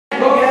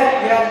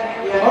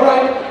Yeah. All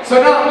right.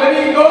 So now, let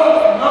me go.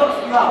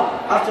 Not now.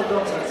 After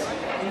concerts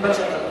in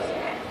Bachaturo.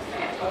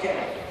 Okay.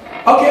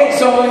 Okay.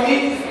 So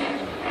it's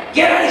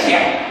get out of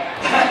here.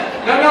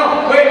 No.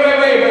 Wait.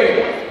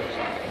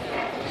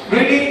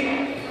 Really?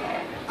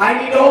 I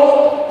need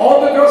all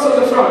the girls at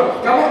the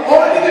front. Come on,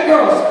 only the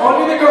girls.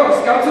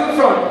 Come to the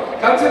front.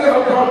 Come to the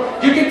front.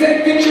 You can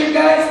take pictures,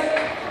 guys.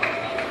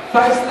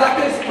 5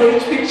 seconds for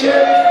each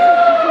picture.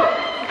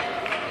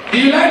 Do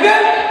you like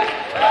that?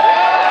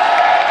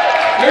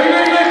 Look.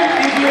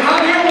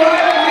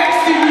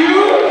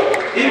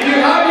 If you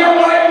have your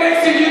wife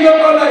next to you, don't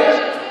go like,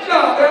 no,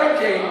 they're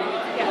okay.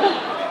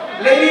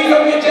 Ladies,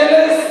 don't get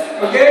jealous,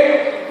 okay?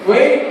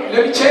 Wait,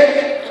 let me check.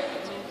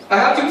 I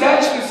have to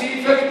touch to see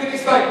if everything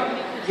is fine.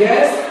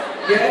 Yes.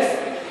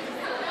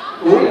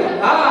 Ooh la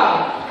la.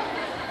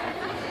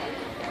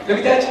 Let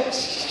me touch.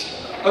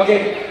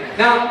 Okay,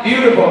 now,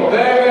 beautiful,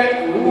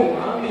 very. Ooh,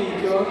 mommy,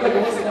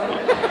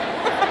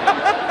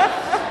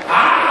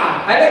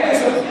 I like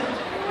this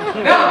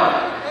one. Now,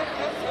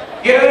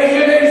 get out of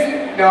here,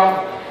 ladies.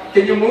 Now,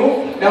 can you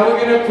move? Now we're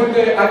gonna put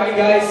the ugly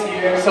guys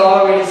here.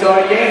 Sorry.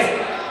 Yes,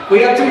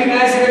 we have to be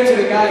nice here to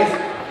the guys.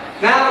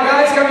 Now,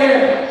 guys, come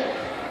here.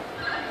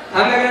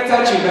 I'm not gonna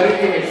touch you, but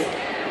anyways.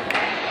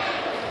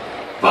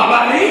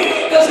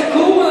 Babae, that's a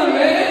cool one,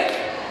 man.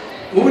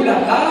 Ooh la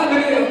la,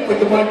 look at him with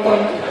the one pun.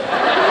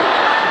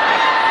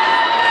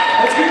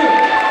 That's good.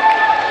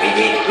 We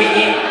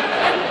did.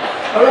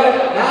 All right,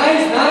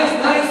 nice.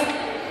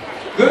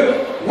 Good.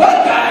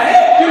 What the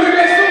heck? You look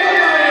like Super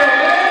Mario,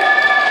 man.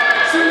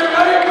 Super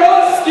Mario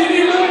Bros.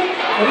 Skinny look.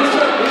 And this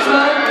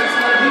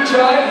one. He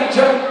tried.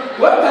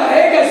 What the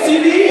heck? A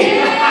CD?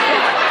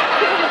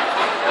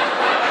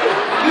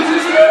 This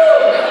is good.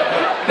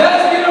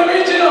 That's the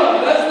original.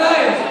 That's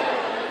nice.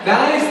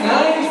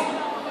 Nice.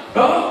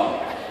 Bro.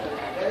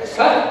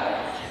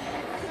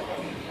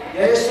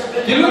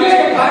 You look like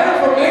a pirate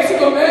from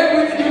Mexico,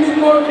 man. You need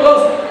more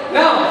clothes.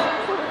 Now,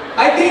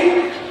 I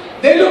think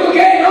they look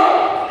okay, no?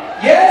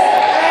 Yes?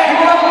 Give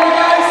it up for the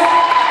guys.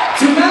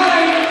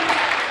 Tonight,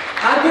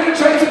 I'm going to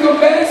try to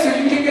convince so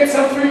you can get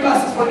some free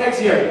passes for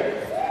next year.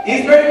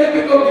 It's very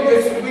difficult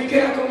because we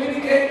cannot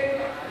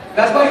communicate.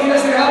 That's why he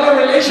doesn't have a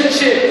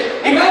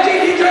relationship.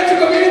 Imagine he tried to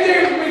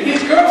communicate with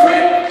his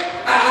girlfriend.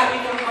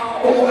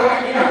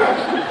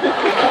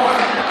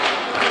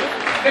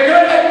 The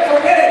girl like,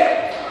 forget it.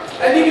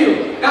 I leave you.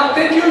 Now,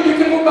 thank you. You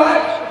can move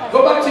back.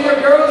 Go back to your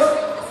girls.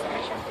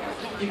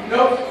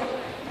 No.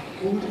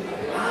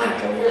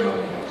 Come here,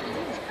 mommy.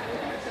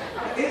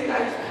 It's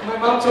nice. My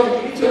mom told me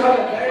you need to have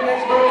a very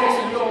nice girl next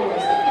to you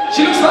always.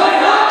 She looks fine,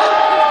 huh?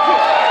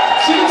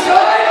 She looks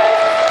fine.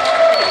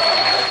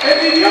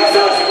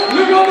 Envidiosos,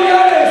 look on the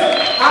others.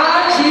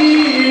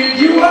 Achille,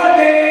 you are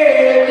there.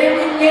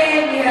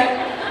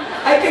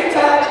 I can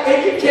touch and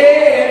you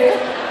can.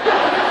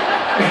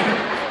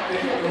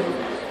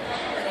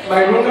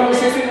 My room number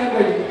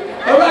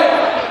 1600. Alright,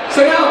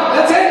 so now,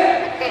 that's it?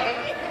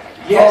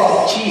 Yes.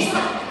 Oh, jeez.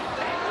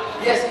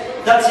 Yes,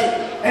 that's it.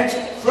 And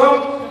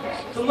from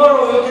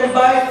tomorrow you can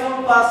buy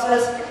full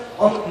passes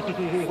on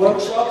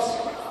workshops.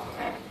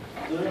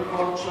 During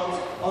workshops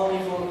only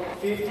for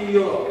 50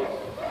 euro.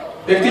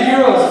 50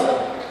 euros.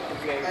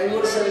 I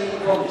will sell in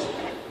Polish.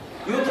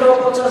 Jutro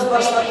podczas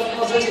warsztatów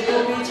możecie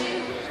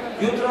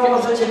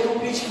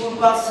kupić full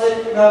passy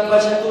na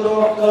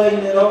Bachaturo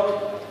kolejny rok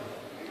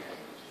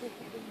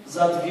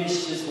za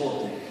 200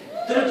 zł.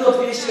 Tylko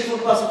 200 full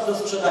passów do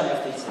sprzedania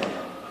w tej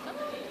cenie.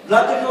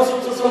 Dla tych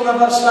osób, co są na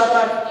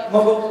warsztatach,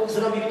 mogą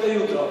zrobić to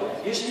jutro.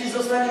 Jeśli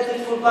zostanie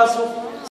tych full passów